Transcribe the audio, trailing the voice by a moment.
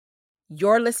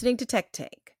You're listening to Tech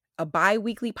Tank, a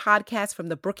bi-weekly podcast from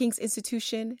the Brookings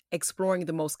Institution exploring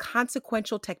the most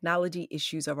consequential technology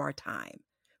issues of our time.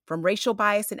 From racial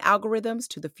bias and algorithms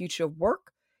to the future of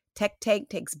work, Tech Tank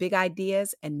takes big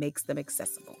ideas and makes them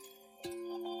accessible.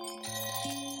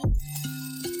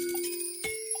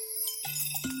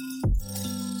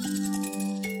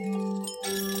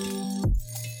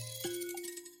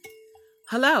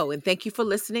 Hello, and thank you for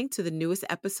listening to the newest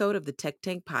episode of the Tech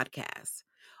Tank podcast.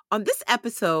 On this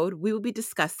episode, we will be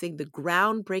discussing the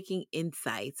groundbreaking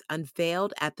insights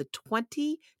unveiled at the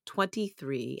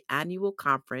 2023 annual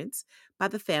conference by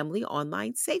the Family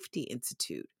Online Safety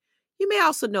Institute. You may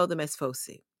also know them as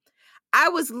FOSI. I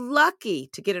was lucky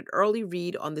to get an early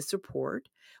read on this report,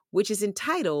 which is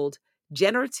entitled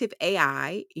Generative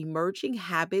AI, Emerging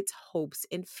Habits, Hopes,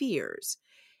 and Fears,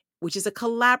 which is a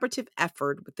collaborative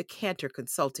effort with the Cantor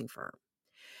consulting firm.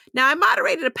 Now, I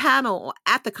moderated a panel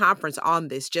at the conference on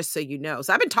this, just so you know.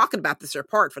 So I've been talking about this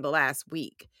report for the last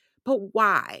week. But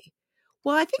why?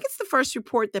 Well, I think it's the first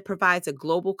report that provides a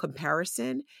global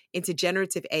comparison into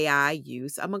generative AI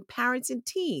use among parents and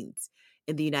teens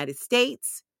in the United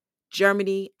States,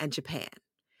 Germany, and Japan.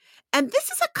 And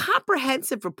this is a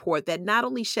comprehensive report that not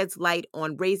only sheds light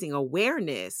on raising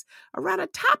awareness around a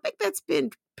topic that's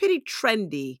been pretty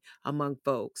trendy among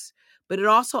folks, but it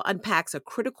also unpacks a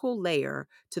critical layer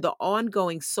to the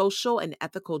ongoing social and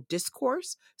ethical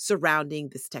discourse surrounding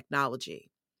this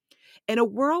technology. In a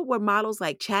world where models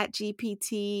like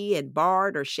ChatGPT and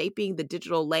Bard are shaping the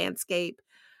digital landscape,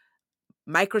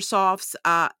 Microsoft's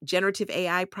generative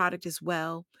AI product as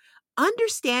well,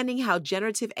 understanding how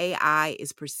generative AI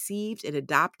is perceived and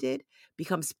adopted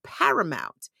becomes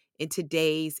paramount in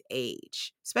today's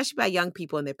age, especially by young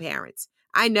people and their parents.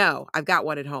 I know, I've got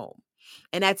one at home.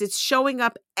 And as it's showing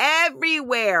up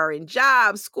everywhere in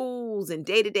jobs, schools, and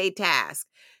day-to-day tasks,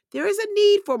 there is a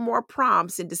need for more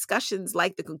prompts and discussions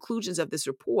like the conclusions of this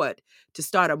report to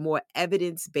start a more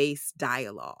evidence-based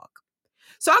dialogue.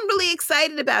 So I'm really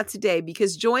excited about today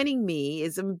because joining me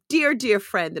is a dear, dear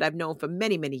friend that I've known for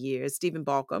many, many years, Stephen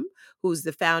Balcom, who's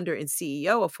the founder and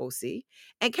CEO of FOSI,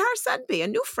 and Kara Sunby, a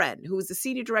new friend who is the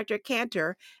senior director at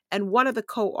Cantor and one of the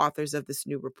co-authors of this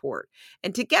new report.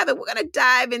 And together, we're going to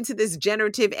dive into this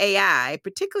generative AI,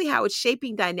 particularly how it's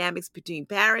shaping dynamics between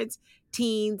parents,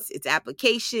 teens, its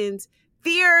applications,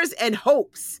 fears, and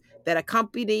hopes that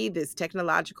accompany this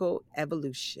technological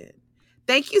evolution.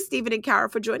 Thank you, Stephen and Kara,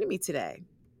 for joining me today.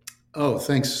 Oh,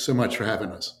 thanks so much for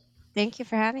having us. Thank you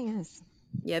for having us.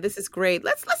 Yeah, this is great.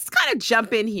 Let's kind of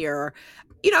jump in here.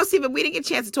 Stephen, we didn't get a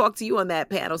chance to talk to you on that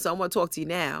panel, so I want to talk to you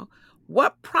now.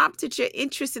 What prompted your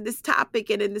interest in this topic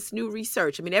and in this new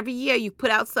research? I mean, every year you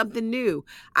put out something new.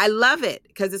 I love it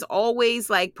because it's always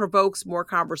provokes more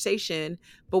conversation.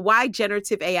 But why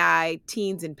generative AI,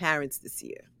 teens, and parents this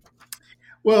year?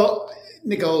 Well,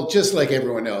 Nicole, just like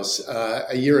everyone else,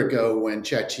 a year ago when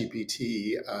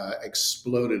ChatGPT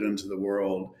exploded into the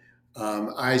world,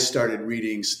 I started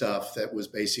reading stuff that was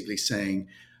basically saying,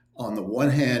 on the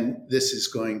one hand, this is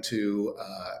going to,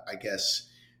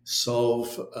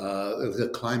 solve the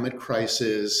climate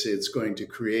crisis. It's going to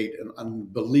create an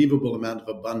unbelievable amount of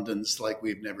abundance like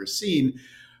we've never seen,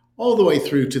 all the way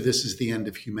through to this is the end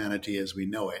of humanity as we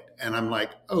know it. And I'm like,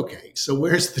 okay, so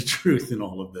where's the truth in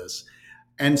all of this?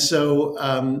 And so,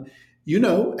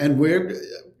 and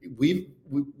we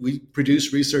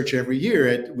produce research every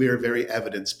year. We are very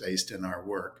evidence based in our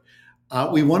work.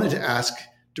 We wanted to ask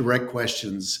direct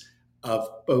questions of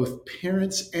both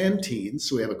parents and teens,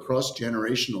 so we have a cross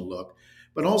generational look,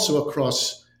 but also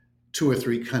across 2 or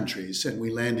 3 countries. And we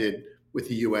landed with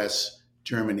the U.S.,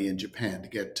 Germany, and Japan to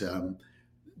get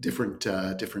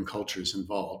different cultures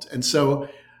involved. And so.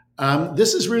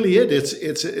 This is really it.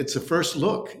 It's a first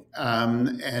look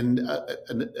and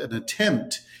an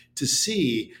attempt to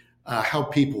see how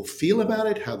people feel about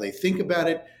it, how they think about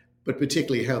it, but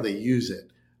particularly how they use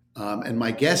it. And my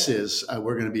guess is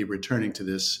we're going to be returning to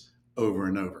this over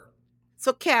and over.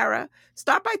 So, Kara,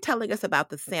 start by telling us about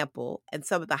the sample and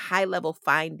some of the high-level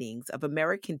findings of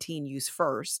American teen use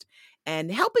first,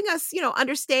 and helping us,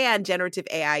 understand generative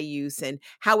AI use and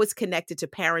how it's connected to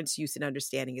parents' use and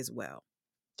understanding as well.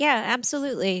 Yeah,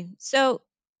 absolutely. So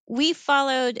we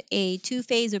followed a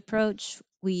 2-phase approach.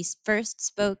 We first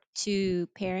spoke to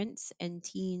parents and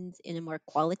teens in a more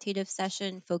qualitative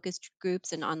session, focused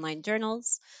groups, and online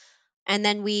journals. And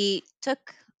then we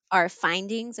took our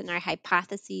findings and our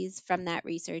hypotheses from that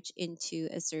research into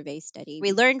a survey study.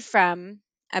 We learned from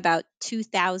about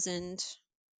 2,000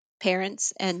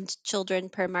 parents and children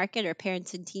per market, or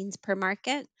parents and teens per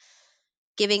market,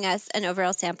 giving us an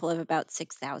overall sample of about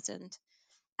 6,000.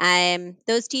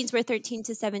 Those teens were 13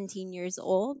 to 17 years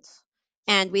old.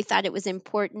 And we thought it was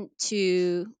important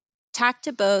to talk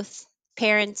to both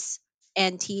parents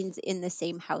and teens in the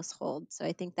same household. So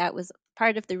I think that was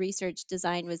part of the research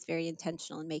design, was very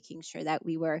intentional in making sure that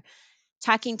we were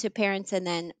talking to parents and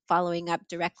then following up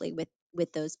directly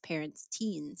with those parents'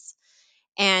 teens.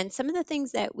 And some of the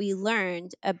things that we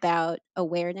learned about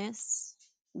awareness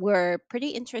were pretty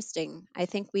interesting. I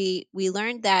think we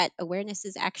learned that awareness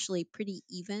is actually pretty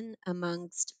even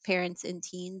amongst parents and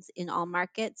teens in all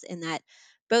markets, and that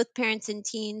both parents and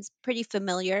teens pretty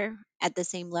familiar at the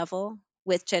same level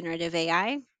with generative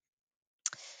AI.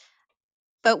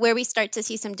 But where we start to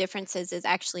see some differences is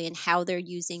actually in how they're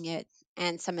using it,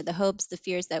 and some of the hopes, the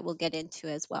fears that we'll get into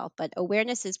as well. But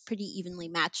awareness is pretty evenly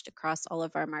matched across all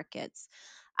of our markets,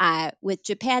 with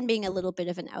Japan being a little bit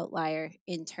of an outlier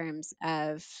in terms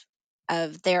of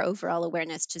their overall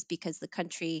awareness, just because the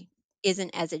country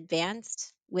isn't as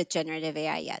advanced with generative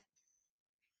AI yet.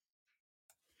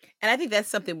 And I think that's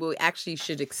something we actually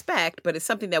should expect, but it's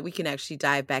something that we can actually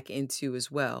dive back into as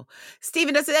well.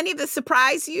 Stephen, does any of this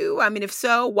surprise you? I mean, if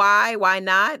so, why? Why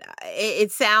not?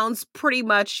 It sounds pretty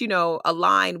much,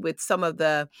 aligned with some of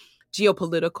the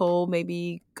geopolitical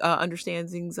maybe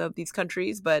understandings of these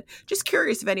countries, but just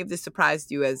curious if any of this surprised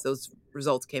you as those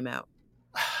results came out.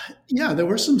 Yeah, there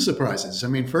were some surprises. I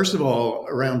mean, first of all,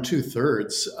 around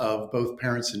two-thirds of both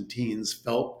parents and teens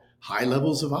felt high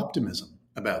levels of optimism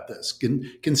about this,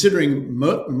 considering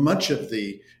much of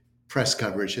the press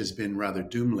coverage has been rather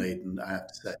doom laden, I have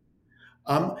to say.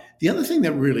 The other thing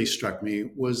that really struck me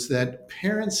was that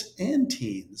parents and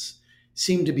teens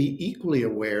seem to be equally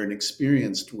aware and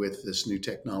experienced with this new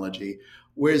technology,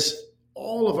 whereas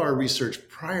all of our research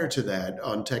prior to that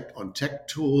on tech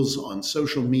tools, on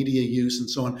social media use, and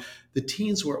so on, the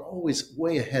teens were always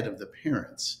way ahead of the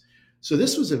parents. So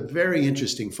this was a very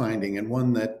interesting finding, and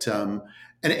one that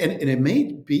and it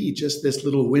may be just this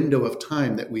little window of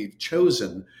time that we've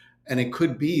chosen, and it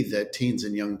could be that teens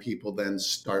and young people then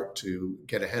start to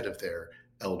get ahead of their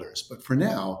elders. But for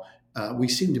now, we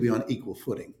seem to be on equal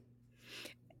footing.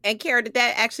 And Kara, did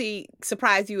that actually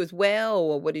surprise you as well,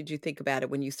 or what did you think about it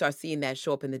when you start seeing that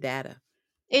show up in the data?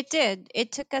 It did.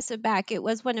 It took us aback. It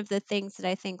was one of the things that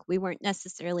I think we weren't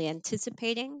necessarily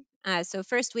anticipating. So,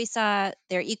 first we saw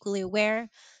they're equally aware.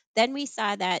 Then we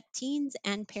saw that teens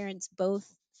and parents both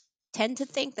tend to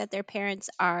think that their parents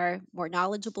are more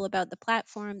knowledgeable about the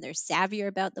platform, they're savvier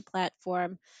about the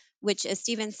platform, which, as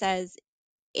Stephen says,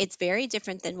 it's very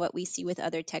different than what we see with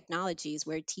other technologies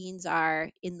where teens are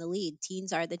in the lead.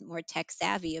 Teens are the more tech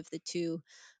savvy of the two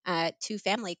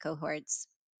family cohorts.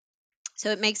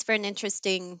 So it makes for an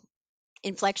interesting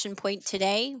inflection point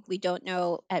today. We don't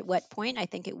know at what point. I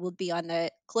think it will be on the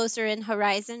closer in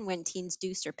horizon when teens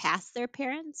do surpass their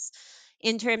parents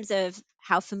in terms of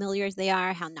how familiar they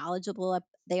are, how knowledgeable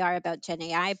they are about Gen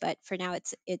AI. But for now,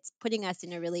 it's putting us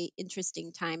in a really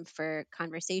interesting time for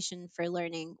conversation, for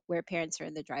learning, where parents are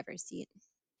in the driver's seat.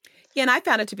 Yeah, and I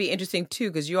found it to be interesting too,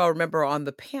 because you all remember on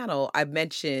the panel, I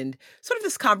mentioned sort of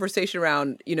this conversation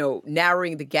around,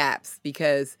 narrowing the gaps.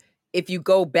 Because if you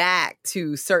go back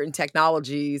to certain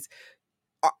technologies,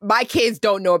 my kids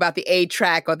don't know about the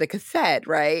 8-track or the cassette,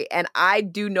 right? And I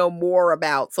do know more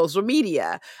about social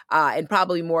media and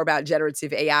probably more about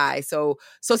generative AI. So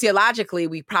sociologically,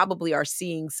 we probably are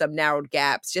seeing some narrowed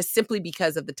gaps just simply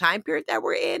because of the time period that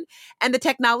we're in and the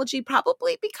technology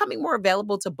probably becoming more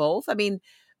available to both. I mean,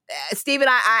 Stephen,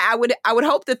 I would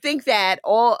hope to think that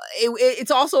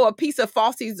it's also a piece of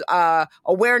Fosse's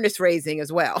awareness raising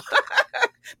as well.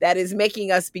 That is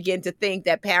making us begin to think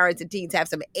that parents and teens have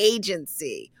some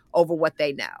agency over what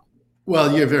they know.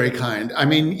 Well, you're very kind. I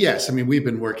mean, yes, I mean, we've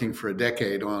been working for a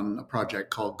decade on a project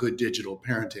called Good Digital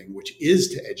Parenting, which is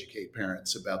to educate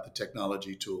parents about the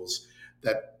technology tools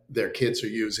that their kids are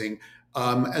using,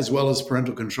 as well as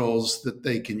parental controls that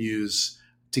they can use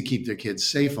to keep their kids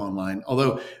safe online.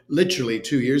 Although, literally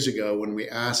 2 years ago, when we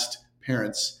asked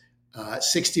parents,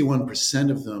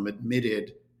 61% of them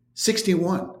admitted,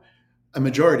 61, a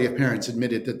majority of parents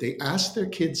admitted that they asked their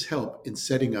kids help in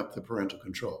setting up the parental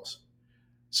controls.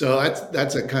 So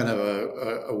that's a kind of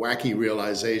a wacky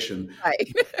realization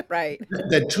Right. Right.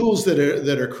 that tools that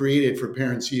are created for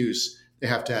parents' use, they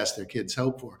have to ask their kids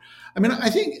help for. I mean, I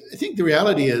think the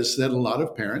reality is that a lot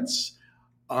of parents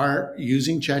are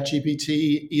using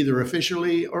ChatGPT either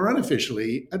officially or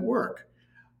unofficially at work.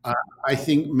 Uh, I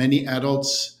think many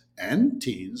adults and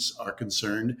teens are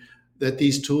concerned that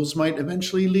these tools might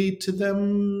eventually lead to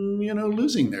them,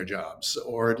 losing their jobs,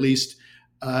 or at least,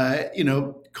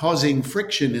 causing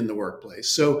friction in the workplace.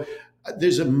 So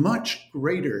there's a much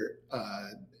greater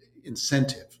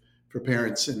incentive for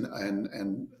parents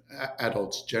and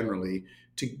adults generally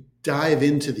to dive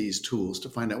into these tools to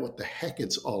find out what the heck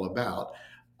it's all about.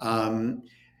 Um,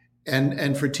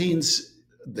 and for teens,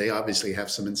 they obviously have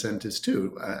some incentives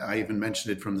too. I even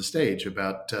mentioned it from the stage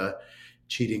about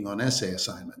cheating on essay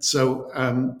assignments. So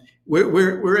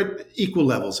we're at equal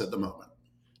levels at the moment.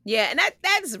 Yeah, and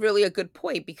that's really a good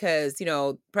point because,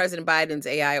 President Biden's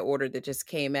AI order that just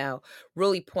came out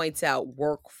really points out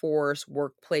workforce,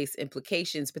 workplace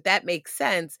implications, but that makes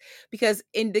sense because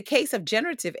in the case of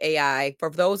generative AI,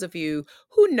 for those of you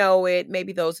who know it,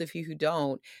 maybe those of you who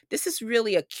don't, this is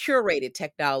really a curated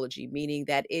technology, meaning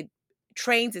that it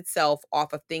trains itself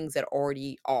off of things that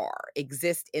already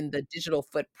exist in the digital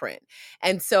footprint.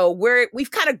 And so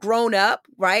we've kind of grown up,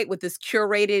 right, with this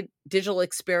curated digital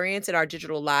experience in our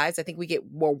digital lives. I think we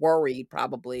get more worried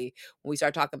probably when we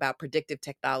start talking about predictive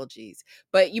technologies.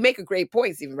 But you make a great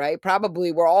point, Stephen, right?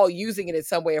 Probably we're all using it in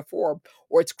some way or form,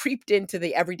 or it's creeped into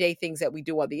the everyday things that we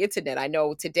do on the internet. I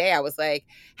know today I was like,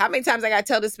 how many times I got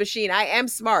to tell this machine, I am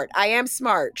smart. I am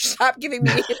smart. Stop giving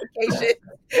me indication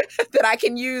that I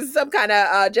can use some kind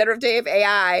of generative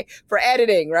AI for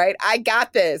editing, right? I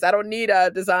got this. I don't need a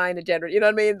design to generate. You know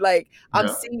what I mean? Like I'm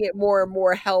Yeah. seeing it more and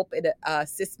more help and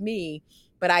assist me,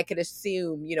 but I could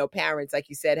assume, parents, like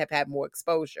you said, have had more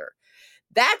exposure.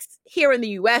 That's here in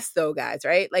the US though, guys,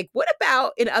 right? Like what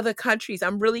about in other countries?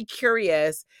 I'm really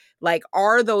curious. Like,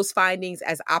 are those findings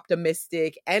as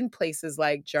optimistic in places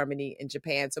like Germany and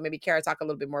Japan? So maybe Kara talk a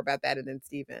little bit more about that and then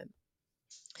Stephen.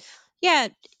 Yeah,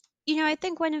 I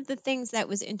think one of the things that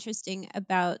was interesting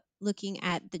about looking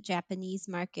at the Japanese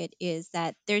market is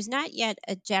that there's not yet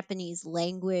a Japanese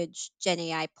language Gen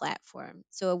AI platform.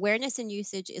 So awareness and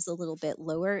usage is a little bit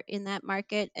lower in that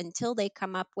market until they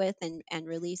come up with and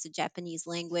release a Japanese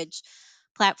language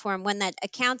platform, one that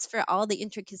accounts for all the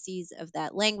intricacies of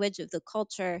that language, of the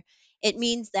culture. It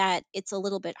means that it's a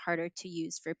little bit harder to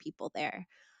use for people there.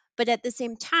 But at the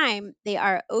same time, they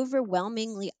are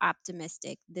overwhelmingly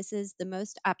optimistic. This is the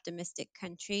most optimistic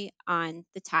country on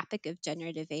the topic of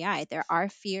generative AI. There are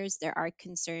fears, there are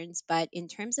concerns, but in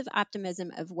terms of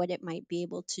optimism of what it might be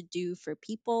able to do for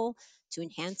people to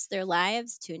enhance their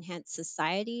lives, to enhance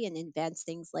society, and advance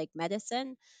things like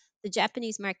medicine, the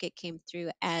Japanese market came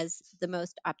through as the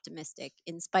most optimistic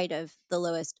in spite of the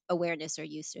lowest awareness or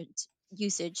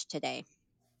usage today.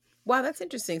 Wow, that's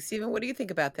interesting. Stephen, what do you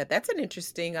think about that? That's an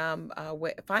interesting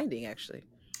finding, actually.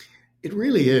 It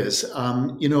really is.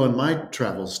 In my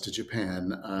travels to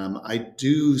Japan, I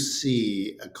do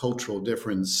see a cultural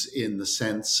difference in the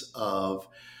sense of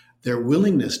their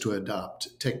willingness to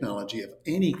adopt technology of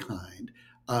any kind,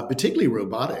 particularly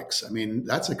robotics. I mean,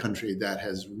 that's a country that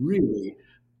has really,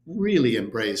 really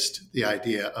embraced the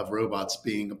idea of robots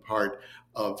being a part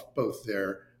of both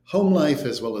their home life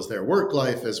as well as their work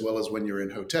life, as well as when you're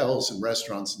in hotels and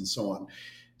restaurants and so on.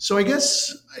 So I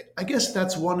guess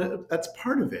that's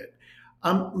part of it.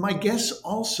 My guess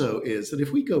also is that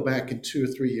if we go back in 2 or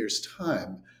 3 years'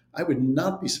 time, I would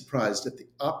not be surprised if the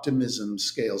optimism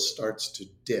scale starts to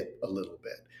dip a little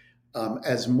bit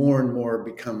as more and more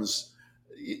becomes,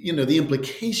 the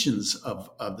implications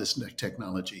of this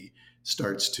technology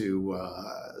starts to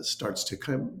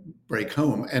kind of break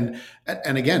home. And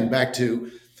again, back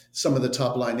to some of the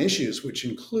top line issues, which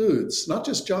includes not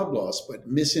just job loss, but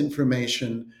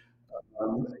misinformation,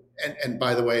 um, and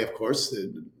by the way, of course,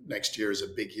 the next year is a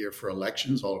big year for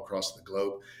elections all across the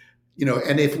globe.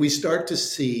 And if we start to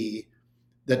see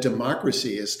that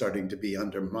democracy is starting to be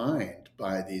undermined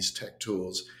by these tech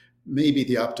tools, maybe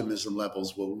the optimism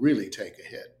levels will really take a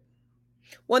hit.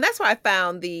 Well, that's why I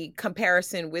found the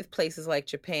comparison with places like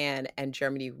Japan and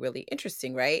Germany really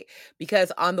interesting, right?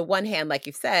 Because on the one hand, like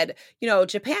you said,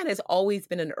 Japan has always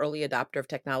been an early adopter of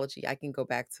technology. I can go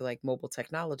back to like mobile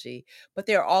technology, but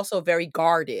they're also very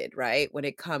guarded, right? When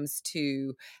it comes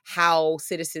to how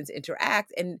citizens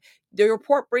interact. And the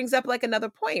report brings up like another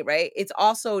point, right? It's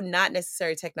also not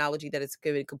necessary technology that is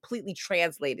going to be completely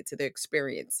translated to their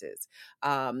experiences.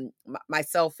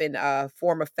 Myself and a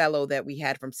former fellow that we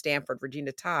had from Stanford,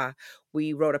 Regina Ta,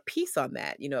 we wrote a piece on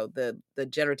that. The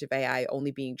generative AI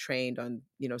only being trained on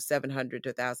 700 to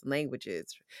 1,000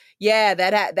 languages. Yeah,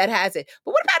 that has it.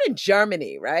 But what about in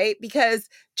Germany, right? Because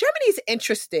Germany is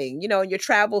interesting. In your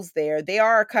travels there, they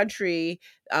are a country,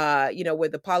 where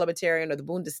the parliamentarian or the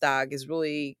Bundestag is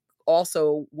really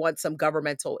also want some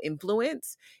governmental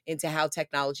influence into how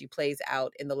technology plays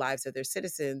out in the lives of their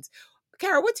citizens.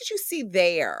 Kara, what did you see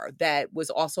there that was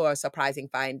also a surprising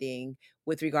finding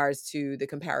with regards to the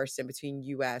comparison between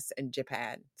US and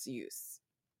Japan's use?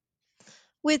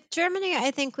 With Germany, I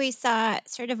think we saw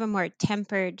sort of a more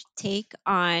tempered take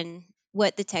on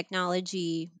what the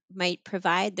technology might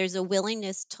provide. There's a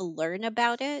willingness to learn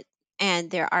about it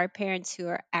And there are parents who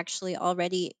are actually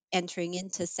already entering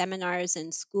into seminars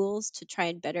and schools to try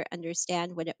and better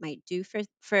understand what it might do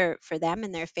for them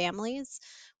and their families.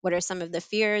 What are some of the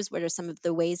fears? What are some of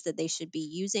the ways that they should be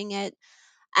using it?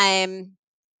 Um,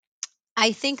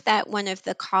 I think that one of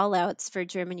the call outs for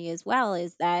Germany as well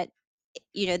is that,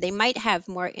 they might have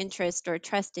more interest or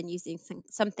trust in using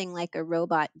something like a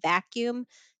robot vacuum.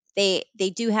 They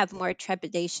do have more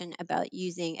trepidation about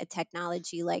using a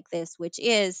technology like this, which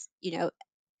is,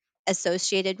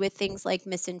 associated with things like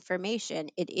misinformation.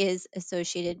 It is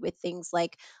associated with things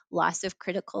like loss of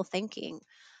critical thinking.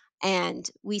 And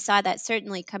we saw that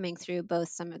certainly coming through both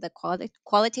some of the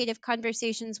qualitative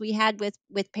conversations we had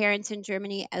with parents in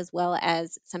Germany, as well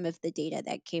as some of the data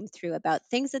that came through about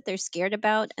things that they're scared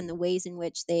about and the ways in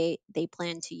which they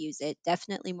plan to use it.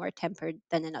 Definitely more tempered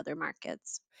than in other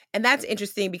markets. And that's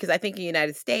interesting because I think in the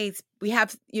United States, we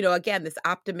have, again, this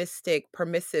optimistic,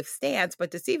 permissive stance.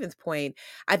 But to Stephen's point,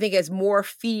 I think as more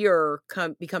fear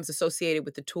becomes associated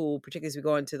with the tool, particularly as we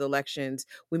go into the elections,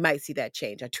 we might see that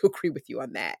change. I do agree with you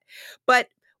on that. But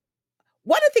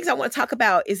one of the things I want to talk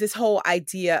about is this whole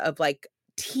idea of like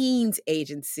teens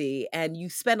agency. And you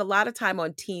spend a lot of time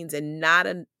on teens and not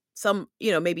some,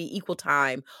 maybe equal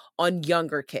time on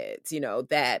younger kids,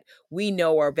 that we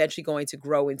know are eventually going to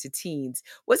grow into teens.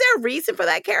 Was there a reason for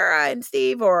that, Kara and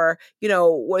Steve? Or,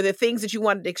 were there things that you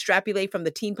wanted to extrapolate from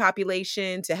the teen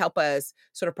population to help us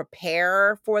sort of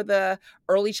prepare for the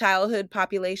early childhood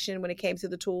population when it came to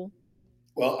the tool?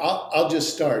 Well, I'll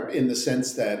just start in the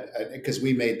sense that because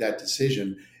we made that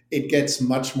decision, it gets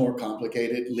much more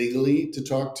complicated legally to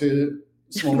talk to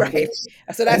smaller Right. kids.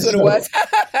 So And that's what it so was.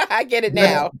 I get it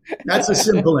that's, now. that's a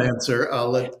simple answer. I'll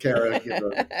let Kara give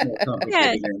a more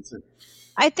Yeah, complicated answer.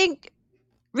 I think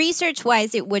research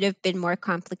wise, it would have been more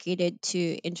complicated to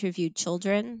interview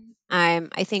children.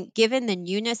 I think, given the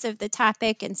newness of the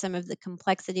topic and some of the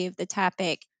complexity of the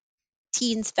topic,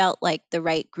 teens felt like the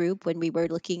right group when we were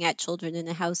looking at children in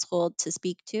a household to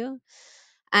speak to.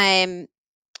 Um,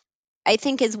 I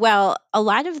think as well, a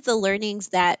lot of the learnings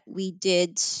that we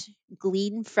did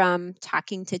glean from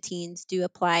talking to teens do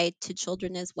apply to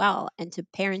children as well and to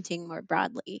parenting more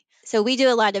broadly. So we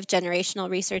do a lot of generational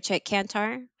research at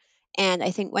Kantar. And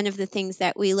I think one of the things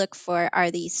that we look for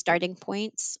are these starting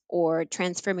points or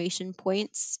transformation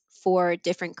points for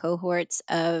different cohorts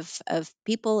of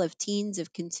people, of teens,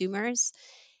 of consumers.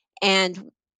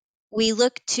 And we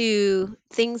look to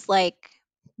things like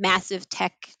massive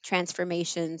tech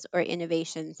transformations or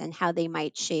innovations and how they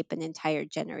might shape an entire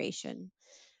generation.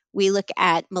 We look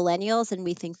at millennials and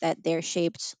we think that they're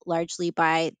shaped largely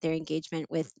by their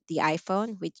engagement with the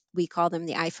iPhone. We call them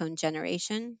the iPhone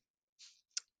generation.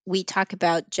 We talk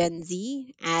about Gen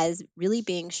Z as really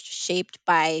being shaped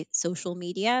by social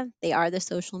media. They are the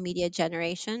social media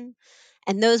generation.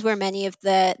 And those were many of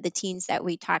the teens that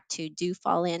we talked to do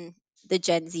fall in the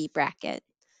Gen Z bracket.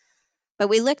 But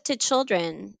we look to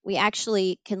children, we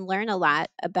actually can learn a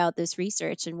lot about this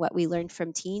research and what we learned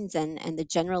from teens and the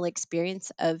general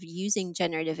experience of using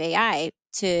generative AI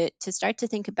to start to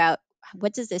think about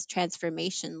what does this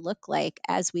transformation look like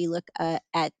as we look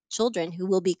at children who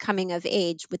will be coming of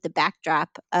age with the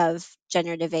backdrop of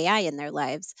generative AI in their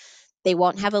lives. They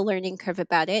won't have a learning curve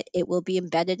about it. It will be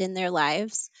embedded in their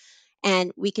lives.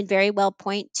 And we can very well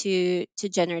point to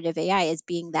generative AI as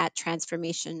being that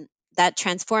transformation, that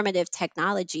transformative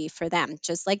technology for them,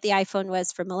 just like the iPhone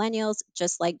was for millennials,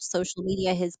 just like social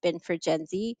media has been for Gen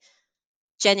Z.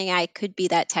 Gen AI could be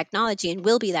that technology and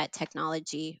will be that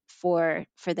technology for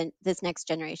this next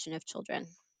generation of children.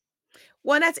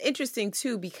 Well, that's interesting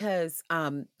too because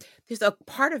there's a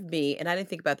part of me, and I didn't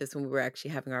think about this when we were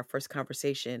actually having our first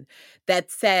conversation,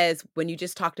 that says when you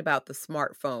just talked about the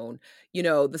smartphone, the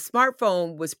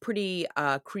smartphone was pretty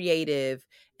creative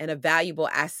and a valuable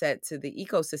asset to the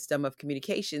ecosystem of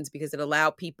communications because it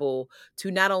allowed people to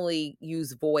not only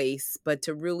use voice, but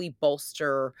to really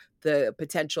bolster the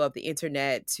potential of the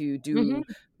internet to do Hmm.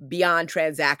 beyond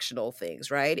transactional things,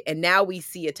 right? And now we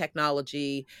see a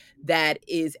technology that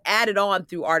is added on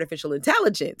through artificial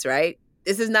intelligence, right?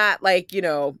 This is not like,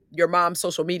 your mom's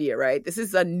social media, right? This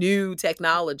is a new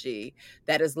technology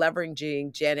that is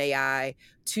leveraging Gen AI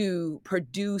to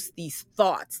produce these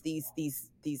thoughts, these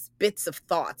bits of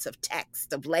thoughts, of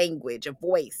text, of language, of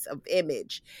voice, of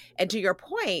image. And to your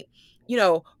point,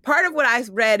 part of what I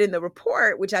read in the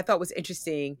report, which I thought was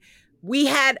interesting, we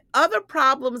had other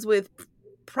problems with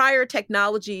prior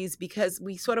technologies because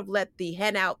we sort of let the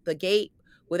hen out the gate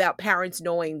without parents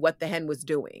knowing what the hen was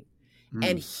doing.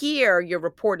 And Mm. here, your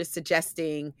report is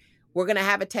suggesting we're going to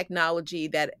have a technology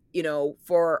that,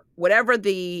 for whatever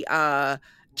the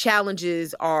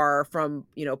challenges are from,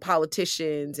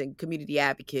 politicians and community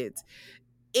advocates,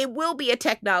 it will be a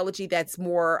technology that's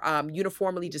more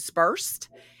uniformly dispersed.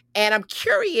 And I'm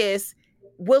curious,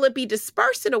 will it be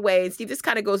dispersed in a way? And Steve, this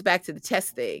kind of goes back to the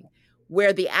test thing,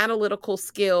 where the analytical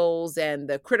skills and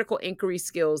the critical inquiry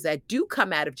skills that do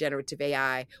come out of generative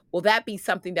AI, will that be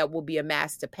something that will be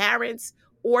amassed to parents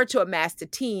or to amass to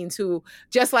teens who,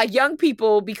 just like young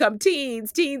people become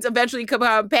teens, teens eventually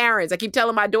become parents? I keep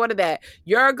telling my daughter that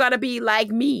you're going to be like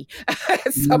me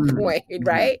at some Mm, point, mm,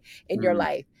 right, in your mm.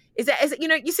 life. Is it,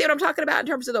 you see what I'm talking about in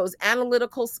terms of those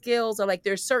analytical skills, or like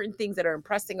there's certain things that are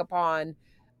impressing upon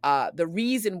the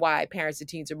reason why parents and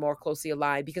teens are more closely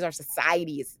aligned because our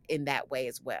society is in that way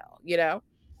as well.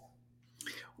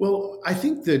 Well, I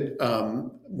think that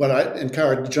what I, and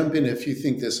Kara, jump in if you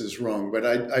think this is wrong, but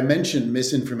I mentioned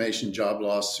misinformation, job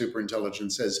loss,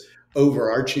 superintelligence as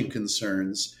overarching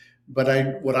concerns.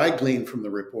 But what I gleaned from the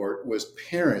report was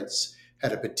parents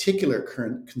had a particular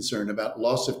current concern about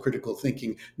loss of critical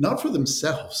thinking, not for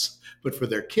themselves, but for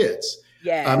their kids.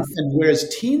 Yes. And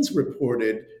whereas teens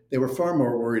reported they were far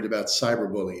more worried about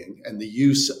cyberbullying and the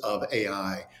use of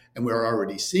AI, and we're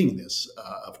already seeing this,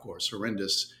 of course,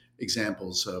 horrendous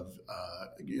examples of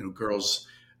girls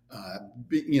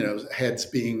heads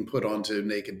being put onto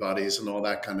naked bodies and all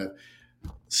that kind of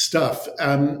stuff.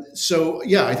 So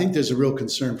yeah, I think there's a real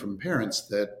concern from parents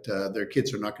that their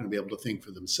kids are not going to be able to think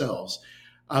for themselves.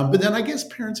 But then I guess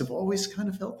parents have always kind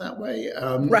of felt that way.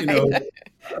 Right.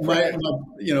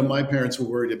 My parents were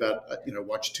worried about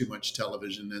watch too much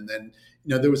television, and then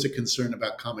there was a concern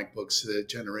about comic books the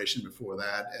generation before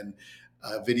that, and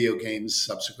video games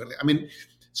subsequently. I mean,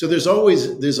 so there's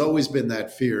always been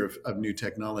that fear of new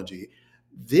technology.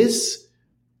 This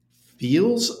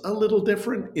feels a little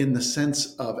different in the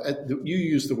sense of you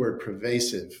use the word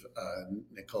pervasive,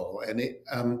 Nicole, and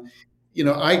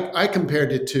I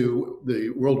compared it to the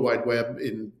World Wide Web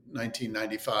in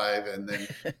 1995 and then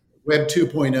Web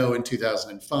 2.0 in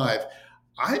 2005.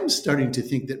 I'm starting to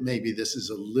think that maybe this is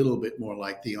a little bit more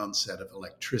like the onset of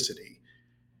electricity,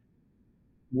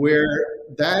 where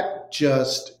that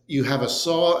just you have a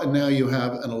saw and now you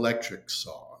have an electric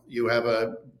saw. You have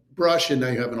a brush and now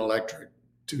you have an electric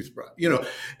toothbrush.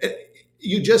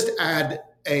 You just add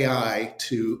AI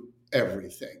to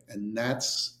everything, and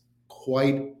that's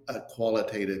quite a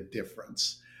qualitative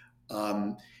difference.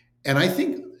 Um, and I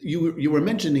think you were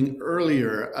mentioning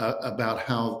earlier about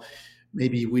how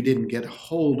maybe we didn't get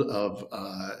hold of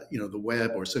the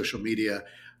web or social media,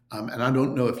 and I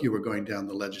don't know if you were going down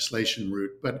the legislation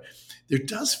route, but there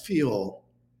does feel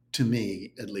to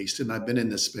me, at least, and I've been in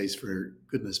this space for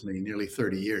goodness me, nearly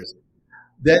 30 years,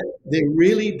 that there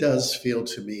really does feel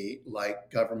to me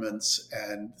like governments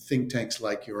and think tanks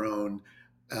like your own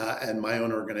and my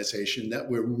own organization that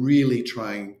we're really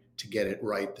trying to get it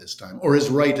right this time, or as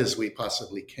right as we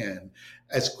possibly can,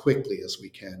 as quickly as we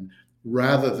can,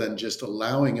 rather than just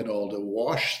allowing it all to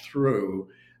wash through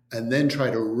and then try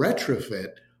to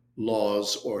retrofit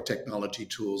laws or technology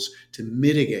tools to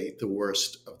mitigate the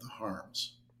worst of the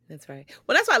harms. That's right.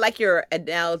 Well, that's why I like your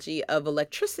analogy of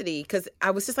electricity, because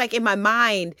I was just like in my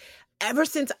mind, ever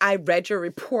since I read your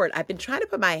report, I've been trying to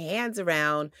put my hands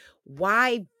around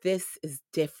why this is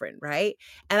different, right?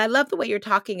 And I love the way you're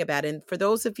talking about it. And for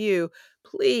those of you,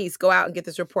 please go out and get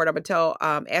this report. I'm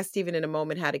gonna ask Stephen in a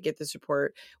moment how to get this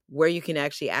report, where you can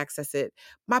actually access it.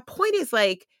 My point is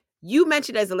like, you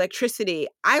mentioned as electricity,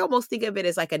 I almost think of it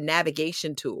as like a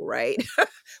navigation tool, right?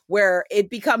 Where it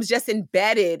becomes just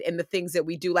embedded in the things that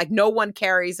we do. Like no one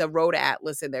carries a road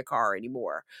atlas in their car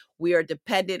anymore. We are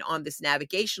dependent on this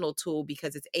navigational tool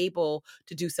because it's able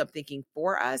to do some thinking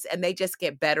for us. And they just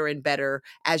get better and better,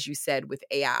 as you said, with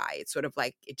AI. It's sort of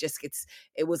like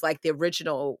it was like the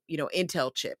original,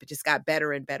 Intel chip. It just got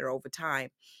better and better over time.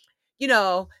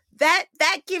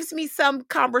 That gives me some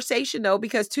conversation though,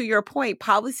 because to your point,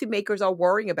 policymakers are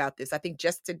worrying about this. I think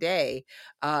just today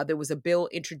there was a bill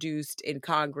introduced in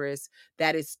Congress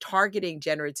that is targeting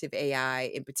generative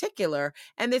AI in particular,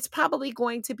 and it's probably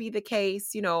going to be the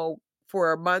case,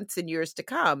 for months and years to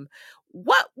come.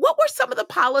 What were some of the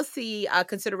policy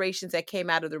considerations that came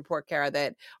out of the report, Kara,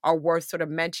 that are worth sort of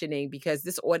mentioning? Because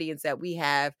this audience that we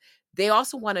have, they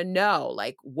also want to know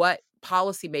like what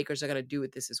policymakers are going to do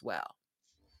with this as well.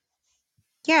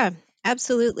 Yeah,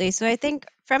 absolutely. So I think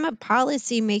from a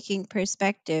policy making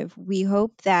perspective, we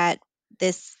hope that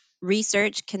this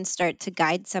research can start to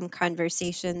guide some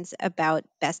conversations about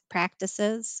best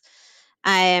practices.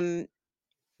 Um,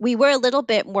 we were a little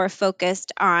bit more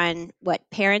focused on what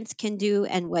parents can do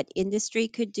and what industry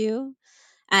could do.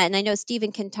 And I know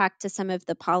Stephen can talk to some of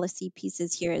the policy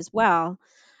pieces here as well.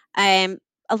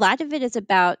 a lot of it is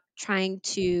about trying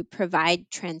to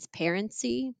provide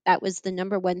transparency. That was the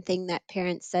number one thing that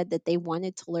parents said that they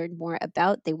wanted to learn more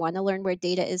about. They want to learn where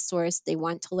data is sourced. They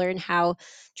want to learn how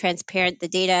transparent the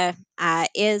data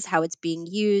is, how it's being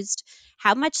used,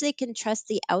 how much they can trust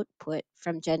the output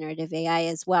from generative AI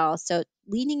as well. So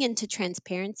leaning into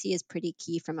transparency is pretty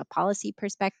key from a policy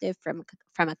perspective, from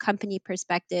a company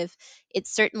perspective.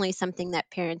 It's certainly something that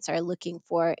parents are looking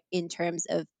for in terms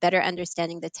of better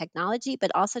understanding the technology,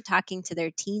 but also talking to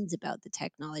their teens about the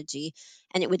technology.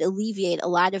 And it would alleviate a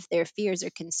lot of their fears or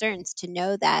concerns to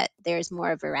know that there's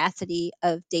more veracity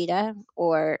of data,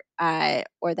 or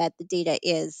that the data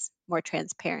is more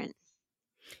transparent.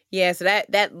 Yeah, so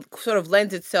that sort of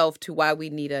lends itself to why we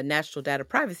need a national data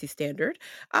privacy standard.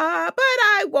 But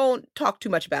I won't talk too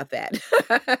much about that.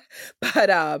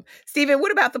 But Stephen,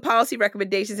 what about the policy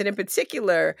recommendations, and in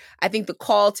particular, I think the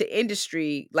call to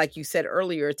industry, like you said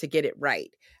earlier, to get it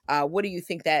right. What do you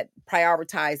think that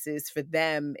prioritizes for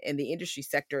them in the industry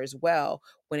sector as well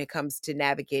when it comes to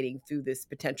navigating through this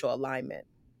potential alignment?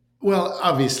 Well,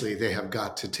 obviously, they have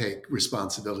got to take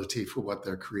responsibility for what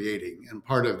they're creating. And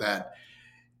part of that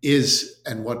is,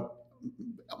 and what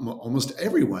almost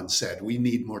everyone said, we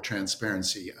need more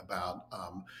transparency about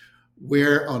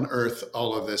where on earth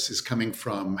all of this is coming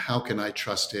from. How can I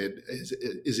trust it?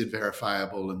 Is it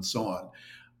verifiable? And so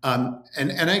on.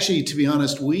 And actually, to be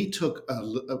honest, we took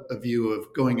a view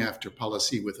of going after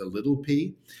policy with a little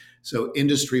p. So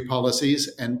industry policies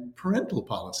and parental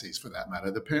policies, for that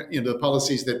matter, the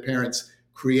policies that parents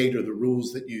create, or the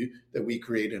rules that we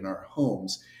create in our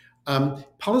homes.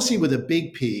 Policy with a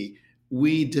big P,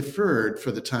 we deferred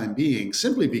for the time being,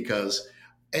 simply because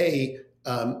there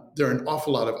are an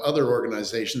awful lot of other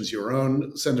organizations, your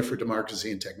own Center for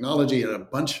Democracy and Technology, and a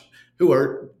bunch who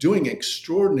are doing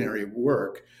extraordinary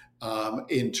work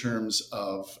in terms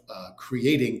of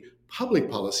creating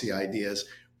public policy ideas,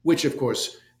 which, of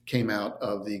course, came out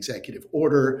of the executive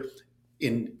order.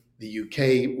 In the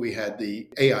UK, we had the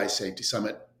AI Safety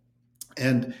Summit,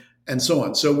 and so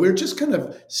on. So we're just kind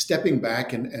of stepping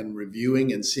back and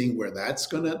reviewing and seeing where that's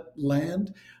going to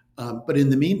land. But in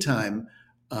the meantime,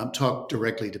 talk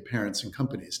directly to parents and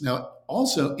companies. Now,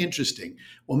 also interesting,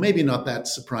 well, maybe not that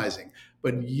surprising,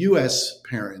 but US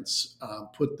parents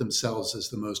put themselves as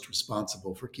the most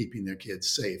responsible for keeping their kids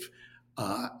safe,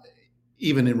 uh,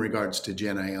 even in regards to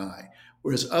Gen AI.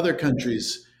 Whereas other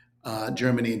countries,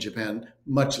 Germany and Japan,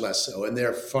 much less so, and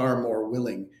they're far more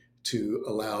willing to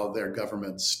allow their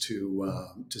governments to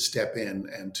step in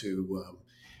and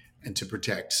to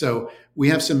protect. So we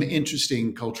have some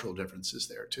interesting cultural differences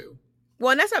there too.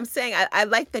 Well, and that's what I'm saying. I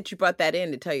like that you brought that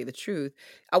in, to tell you the truth.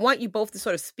 I want you both to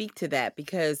sort of speak to that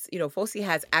because, FOSI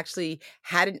has actually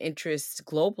had an interest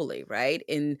globally, right?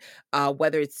 In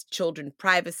whether it's children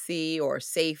privacy or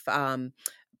safe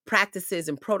practices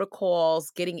and protocols,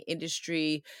 getting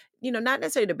industry, not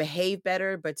necessarily to behave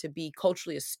better, but to be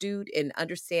culturally astute in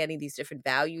understanding these different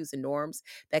values and norms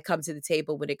that come to the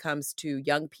table when it comes to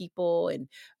young people and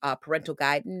parental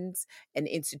guidance and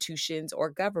institutions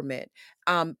or government.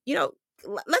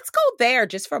 Let's go there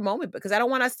just for a moment, because I don't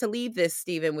want us to leave this,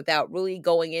 Stephen, without really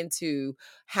going into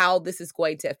how this is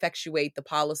going to effectuate the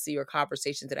policy or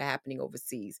conversations that are happening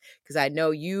overseas. Because I know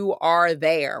you are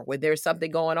there when there's something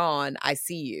going on. I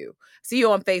see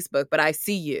you on Facebook, but I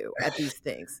see you at these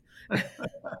things.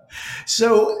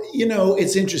 So,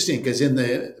 it's interesting because in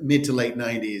the mid to late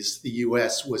 90s, the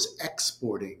US was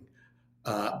exporting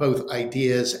both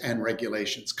ideas and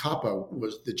regulations. COPPA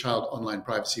was the Child Online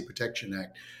Privacy Protection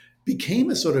Act, became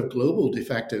a sort of global de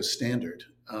facto standard,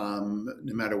 no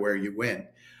matter where you went.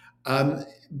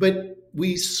 But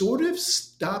we sort of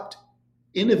stopped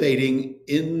innovating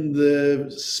in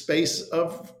the space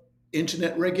of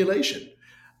internet regulation.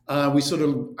 We sort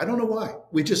of, I don't know why,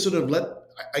 we just sort of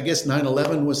I guess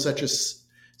 9/11 was such a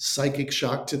psychic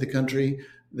shock to the country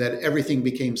that everything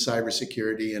became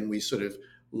cybersecurity, and we sort of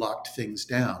locked things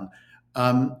down.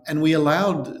 And we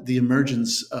allowed the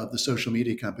emergence of the social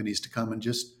media companies to come and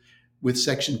just, with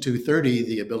Section 230,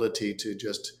 the ability to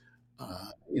just,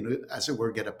 as it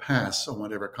were, get a pass on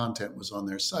whatever content was on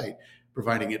their site,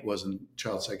 providing it wasn't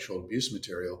child sexual abuse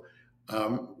material.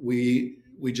 We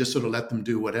just sort of let them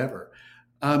do whatever.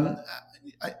 Um,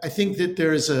 I think that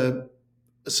there is a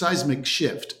seismic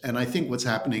shift, and I think what's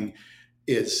happening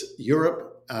is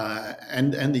Europe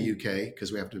and the UK,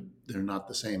 because they're not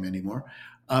the same anymore,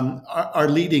 are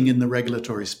leading in the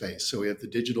regulatory space. So we have the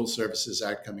Digital Services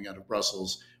Act coming out of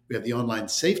Brussels. We have the Online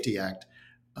Safety Act,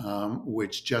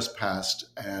 which just passed,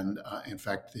 and in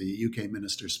fact, the UK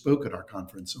minister spoke at our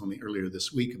conference only earlier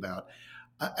this week about.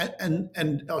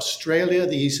 And Australia,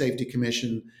 the eSafety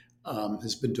Commission,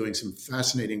 has been doing some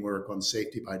fascinating work on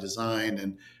safety by design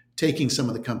and taking some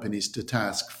of the companies to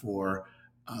task for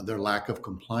their lack of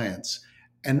compliance.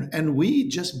 And we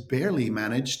just barely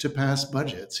managed to pass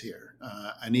budgets here.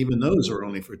 And even those are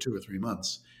only for 2 or 3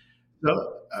 months.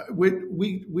 So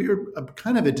we're a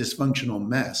kind of a dysfunctional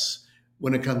mess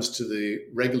when it comes to the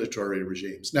regulatory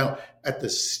regimes. Now, at the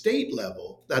state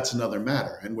level, that's another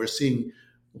matter. And we're seeing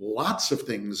lots of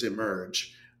things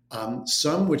emerge,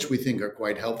 some which we think are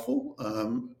quite helpful,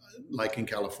 like in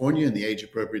California in the age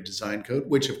appropriate design code,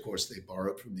 which of course they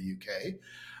borrowed from the UK,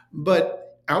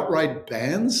 but outright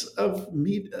bans of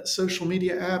social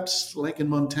media apps like in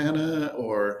Montana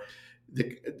or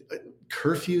the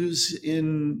curfews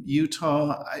in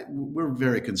Utah, we're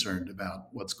very concerned about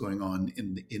what's going on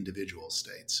in the individual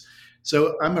states.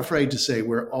 So I'm afraid to say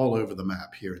we're all over the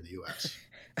map here in the US.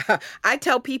 I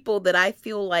tell people that I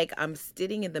feel like I'm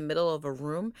sitting in the middle of a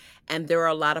room and there are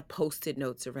a lot of post-it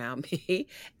notes around me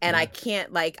and I Yeah,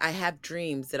 can't like I have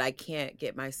dreams that I can't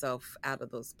get myself out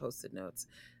of those post-it notes.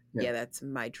 yeah. Yeah, that's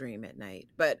my dream at night.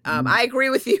 But Mm, I agree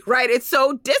with you, right? It's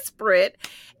so disparate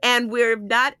and we're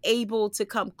not able to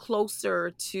come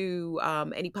closer to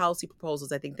any policy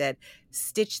proposals I think that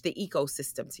stitch the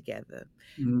ecosystem together.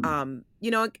 mm.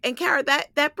 And Kara,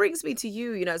 that brings me to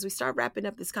you, as we start wrapping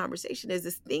up this conversation, there's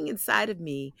this thing inside of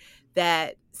me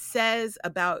that says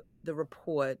about the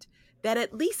report that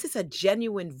at least it's a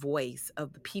genuine voice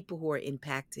of the people who are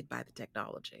impacted by the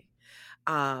technology.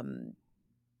 um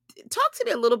Talk to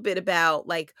me a little bit about,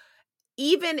 like,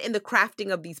 even in the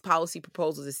crafting of these policy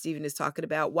proposals that Stephen is talking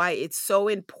about, why it's so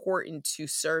important to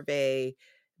survey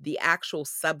the actual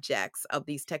subjects of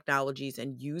these technologies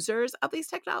and users of these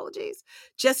technologies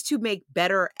just to make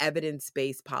better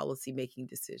evidence-based policy making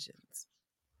decisions.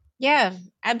 Yeah,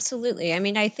 absolutely. I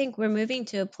mean, I think we're moving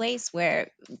to a place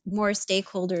where more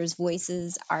stakeholders'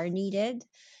 voices are needed.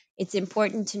 It's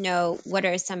important to know what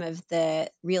are some of the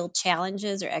real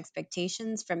challenges or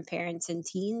expectations from parents and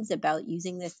teens about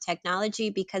using this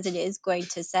technology, because it is going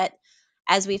to set,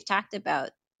 as we've talked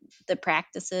about, the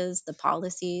practices, the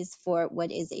policies for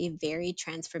what is a very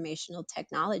transformational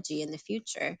technology in the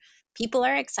future. People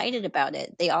are excited about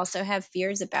it. They also have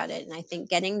fears about it, and I think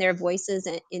getting their voices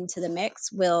into the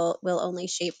mix will only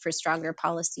shape for stronger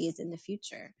policies in the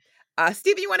future.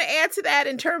 Stephen, you want to add to that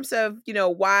in terms of,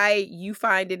 why you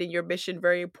find it in your mission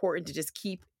very important to just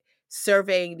keep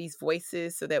surveying these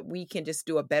voices so that we can just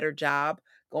do a better job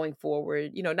going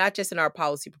forward, not just in our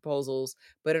policy proposals,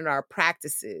 but in our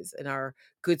practices and our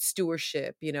good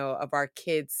stewardship, of our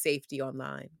kids' safety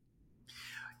online?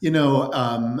 You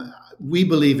know, we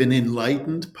believe in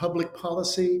enlightened public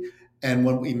policy. And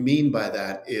what we mean by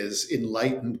that is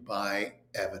enlightened by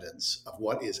evidence of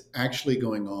what is actually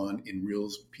going on in real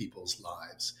people's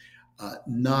lives,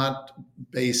 not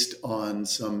based on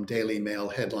some Daily Mail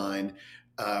headline.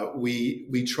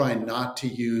 We try not to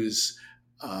use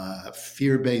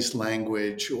fear based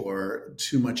language or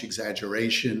too much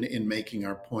exaggeration in making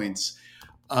our points,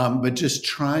 but just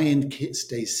try and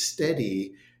stay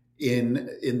steady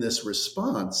in this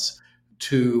response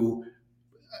to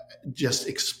just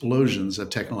explosions of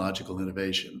technological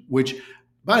innovation, which,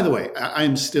 by the way,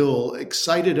 I'm still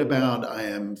excited about. I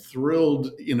am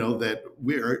thrilled, that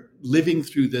we're living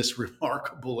through this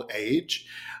remarkable age.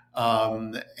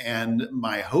 And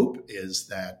my hope is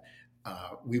that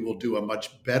we will do a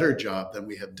much better job than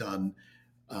we have done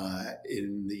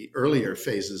in the earlier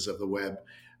phases of the web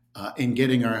in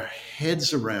getting our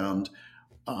heads around,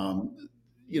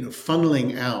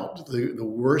 funneling out the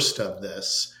worst of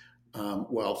this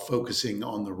while focusing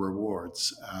on the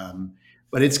rewards.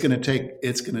 But it's going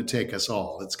to take us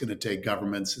all. It's going to take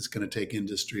governments. It's going to take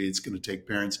industry. It's going to take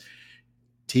parents,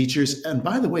 teachers, and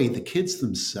by the way, the kids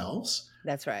themselves.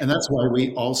 That's And right. that's why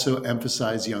we also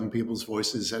emphasize young people's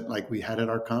voices like we had at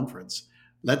our conference.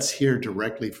 Let's hear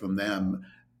directly from them,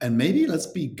 and maybe let's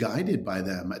be guided by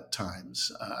them at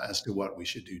times as to what we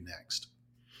should do next.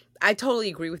 I totally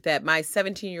agree with that. My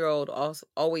 17-year-old also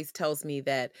always tells me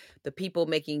that the people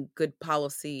making good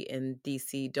policy in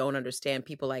DC don't understand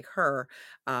people like her.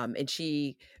 And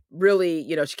she really,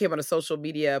 she came on a social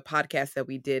media podcast that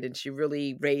we did, and she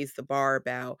really raised the bar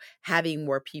about having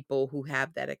more people who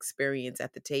have that experience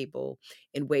at the table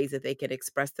in ways that they can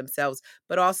express themselves.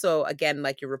 But also, again,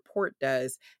 like your report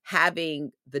does,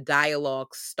 having the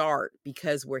dialogue start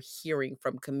because we're hearing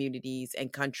from communities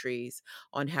and countries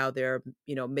on how they're,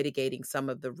 mitigating some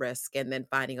of the risk and then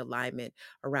finding alignment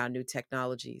around new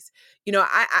technologies.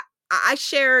 I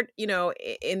shared,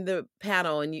 in the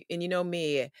panel, and you know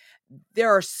me, there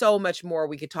are so much more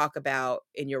we could talk about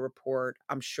in your report,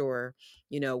 I'm sure,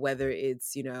 whether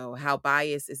it's, how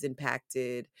bias is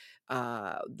impacted,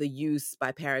 the use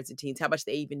by parents and teens, how much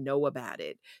they even know about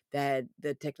it, that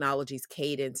the technology's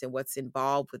cadence and what's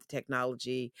involved with the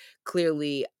technology.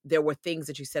 Clearly, there were things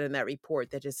that you said in that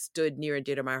report that just stood near and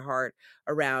dear to my heart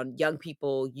around young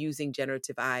people using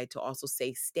generative AI to also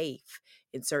stay safe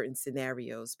in certain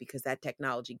scenarios, because that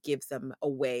technology gives them a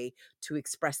way to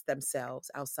express themselves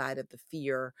outside of the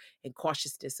fear and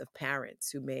cautiousness of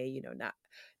parents who may,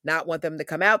 not want them to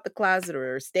come out the closet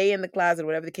or stay in the closet,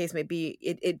 whatever the case may be.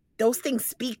 It those things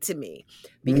speak to me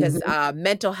because Mhm.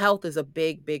 mental health is a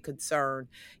big, big concern.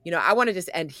 I want to just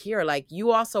end here. Like,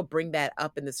 you also bring that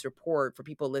up in this report for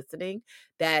people listening,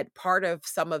 that part of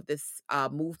some of this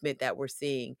movement that we're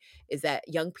seeing is that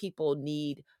young people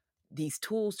need these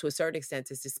tools to a certain extent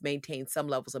to just maintain some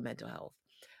levels of mental health.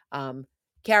 Um,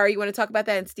 Carrie, you want to talk about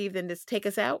that? And Steve, then just take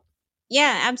us out?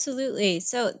 Yeah, absolutely.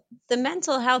 So, the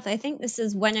mental health, I think this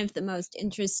is one of the most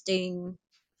interesting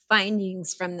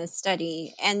findings from the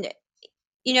study. And,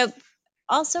 you know,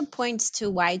 also points to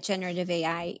why generative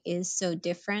AI is so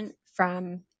different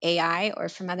from AI or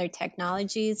from other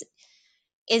technologies,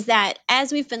 is that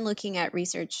as we've been looking at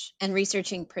research and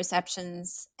researching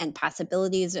perceptions and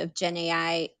possibilities of Gen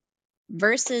AI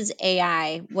versus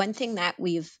AI, one thing that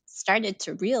we've started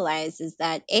to realize is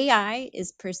that AI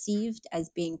is perceived as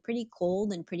being pretty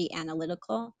cold and pretty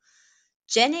analytical.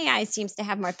 Gen AI seems to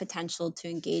have more potential to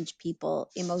engage people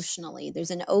emotionally.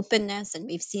 There's an openness, and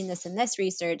we've seen this in this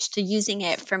research, to using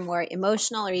it for more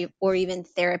emotional or even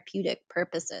therapeutic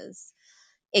purposes.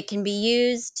 It can be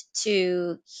used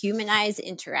to humanize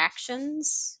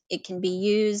interactions. It can be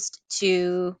used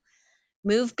to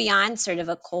move beyond sort of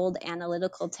a cold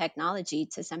analytical technology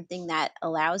to something that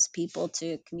allows people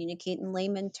to communicate in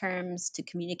layman terms, to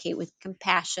communicate with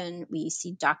compassion. We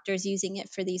see doctors using it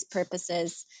for these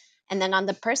purposes. And then on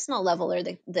the personal level, or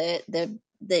the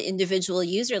individual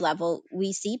user level,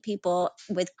 we see people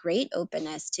with great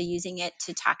openness to using it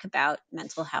to talk about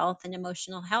mental health and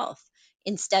emotional health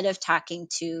instead of talking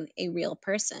to a real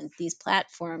person. These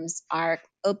platforms are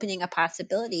opening a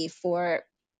possibility for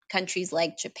countries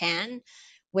like Japan,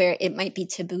 where it might be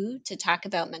taboo to talk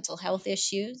about mental health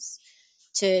issues,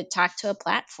 to talk to a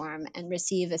platform and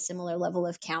receive a similar level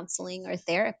of counseling or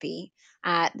therapy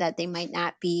that they might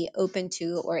not be open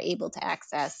to or able to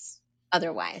access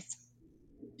otherwise.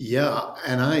 Yeah,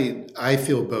 and I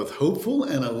feel both hopeful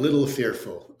and a little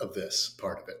fearful of this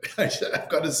part of it. I've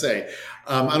got to say,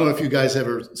 I don't know if you guys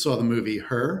ever saw the movie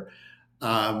Her,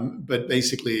 but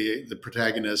basically the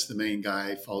protagonist, the main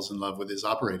guy, falls in love with his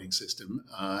operating system,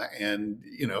 and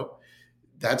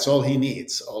that's all he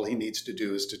needs. All he needs to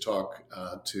do is to talk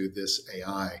to this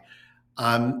AI.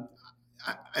 Um,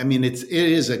 I mean, it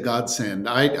is a godsend.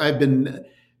 I've been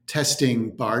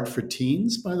testing Bard for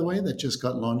Teens, by the way, that just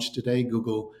got launched today.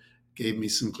 Google gave me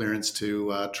some clearance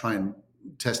to try and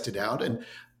test it out, and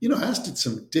asked it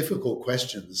some difficult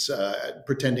questions,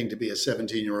 pretending to be a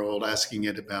 17-year-old, asking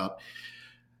it about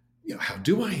how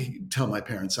do I tell my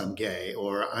parents I'm gay,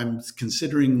 or I'm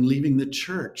considering leaving the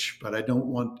church, but I don't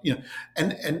want,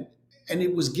 and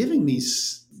it was giving me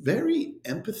very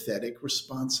empathetic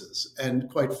responses. And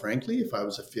quite frankly, if I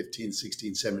was a 15,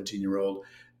 16, 17-year old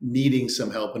needing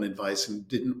some help and advice and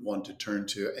didn't want to turn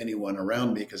to anyone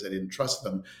around me because I didn't trust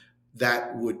them,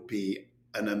 that would be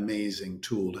an amazing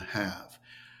tool to have.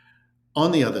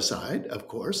 On the other side, of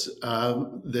course,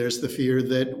 there's the fear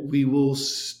that we will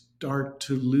start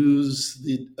to lose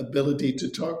the ability to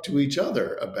talk to each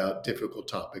other about difficult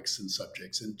topics and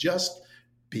subjects and just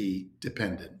be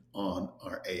dependent on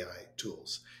our AI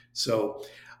tools. So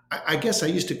I guess I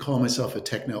used to call myself a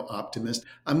techno optimist.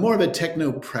 I'm more of a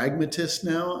techno pragmatist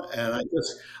now. And I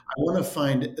want to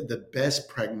find the best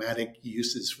pragmatic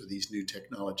uses for these new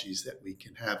technologies that we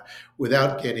can have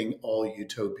without getting all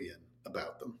utopian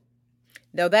about them.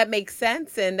 No, that makes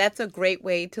sense. And that's a great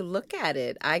way to look at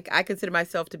it. I consider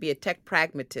myself to be a tech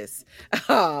pragmatist.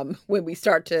 When we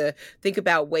start to think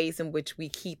about ways in which we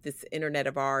keep this internet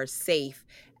of ours safe,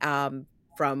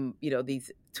 from,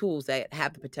 these tools that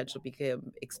have the potential to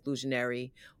become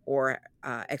exclusionary or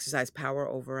exercise power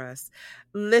over us.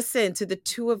 Listen, to the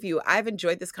two of you, I've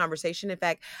enjoyed this conversation. In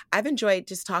fact, I've enjoyed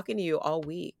just talking to you all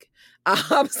week. But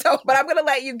I'm going to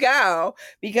let you go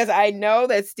because I know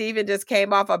that Stephen just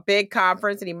came off a big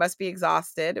conference and he must be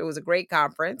exhausted. It was a great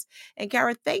conference. And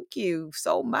Kara, thank you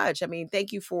so much. I mean,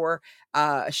 thank you for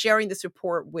sharing this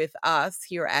report with us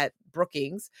here at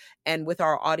Brookings and with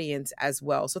our audience as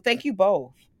well. So thank you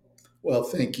both. Well,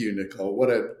 thank you, Nicole. What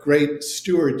a great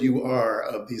steward you are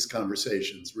of these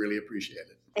conversations. Really appreciate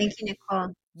it. Thank you,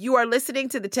 Nicole. You are listening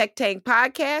to the Tech Tank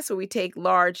podcast, where we take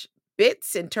large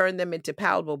bits and turn them into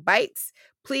palatable bites.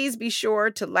 Please be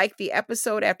sure to like the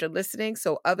episode after listening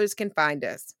so others can find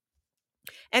us.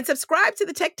 And subscribe to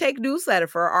the Tech Tank newsletter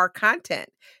for our content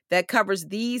that covers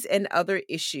these and other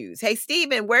issues. Hey,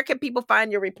 Stephen, where can people find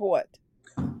your report?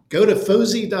 Go to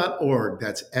fosi.org.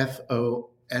 That's FOSI.org.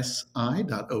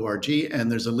 And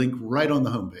there's a link right on the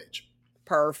homepage.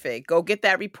 Perfect. Go get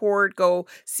that report. Go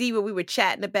see what we were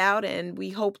chatting about. And we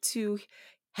hope to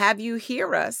have you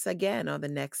hear us again on the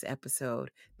next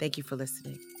episode. Thank you for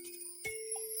listening.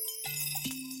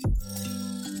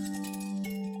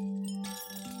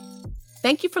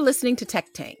 Thank you for listening to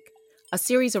Tech Tank, a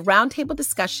series of roundtable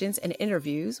discussions and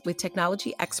interviews with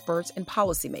technology experts and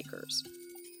policymakers.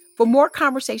 For more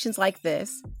conversations like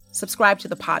this, subscribe to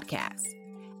the podcast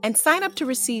and sign up to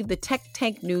receive the Tech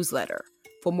Tank newsletter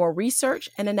for more research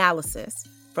and analysis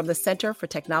from the Center for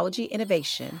Technology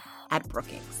Innovation at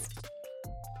Brookings.